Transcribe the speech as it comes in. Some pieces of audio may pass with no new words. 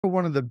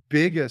One of the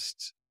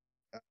biggest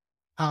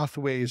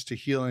pathways to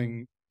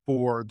healing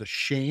for the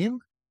shame.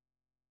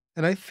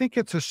 And I think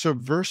it's a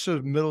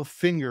subversive middle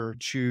finger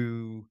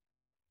to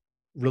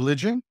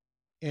religion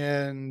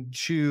and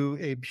to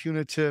a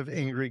punitive,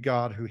 angry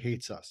God who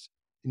hates us.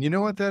 And you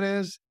know what that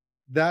is?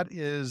 That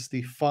is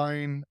the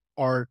fine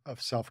art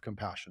of self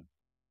compassion.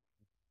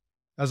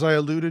 As I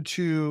alluded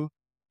to,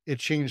 it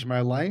changed my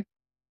life.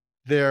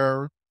 There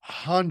are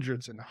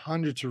hundreds and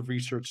hundreds of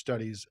research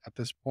studies at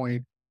this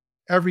point.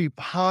 Every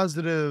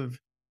positive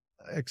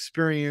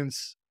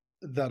experience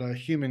that a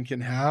human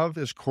can have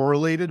is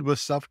correlated with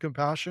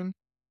self-compassion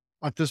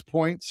at this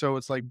point. So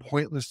it's like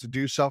pointless to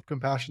do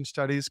self-compassion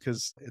studies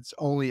because it's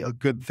only a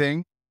good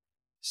thing.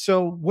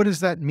 So what does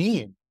that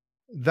mean?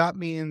 That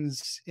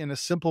means, in a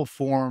simple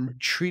form,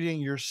 treating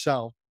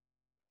yourself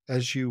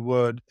as you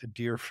would a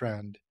dear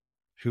friend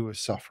who is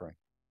suffering,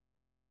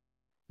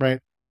 right?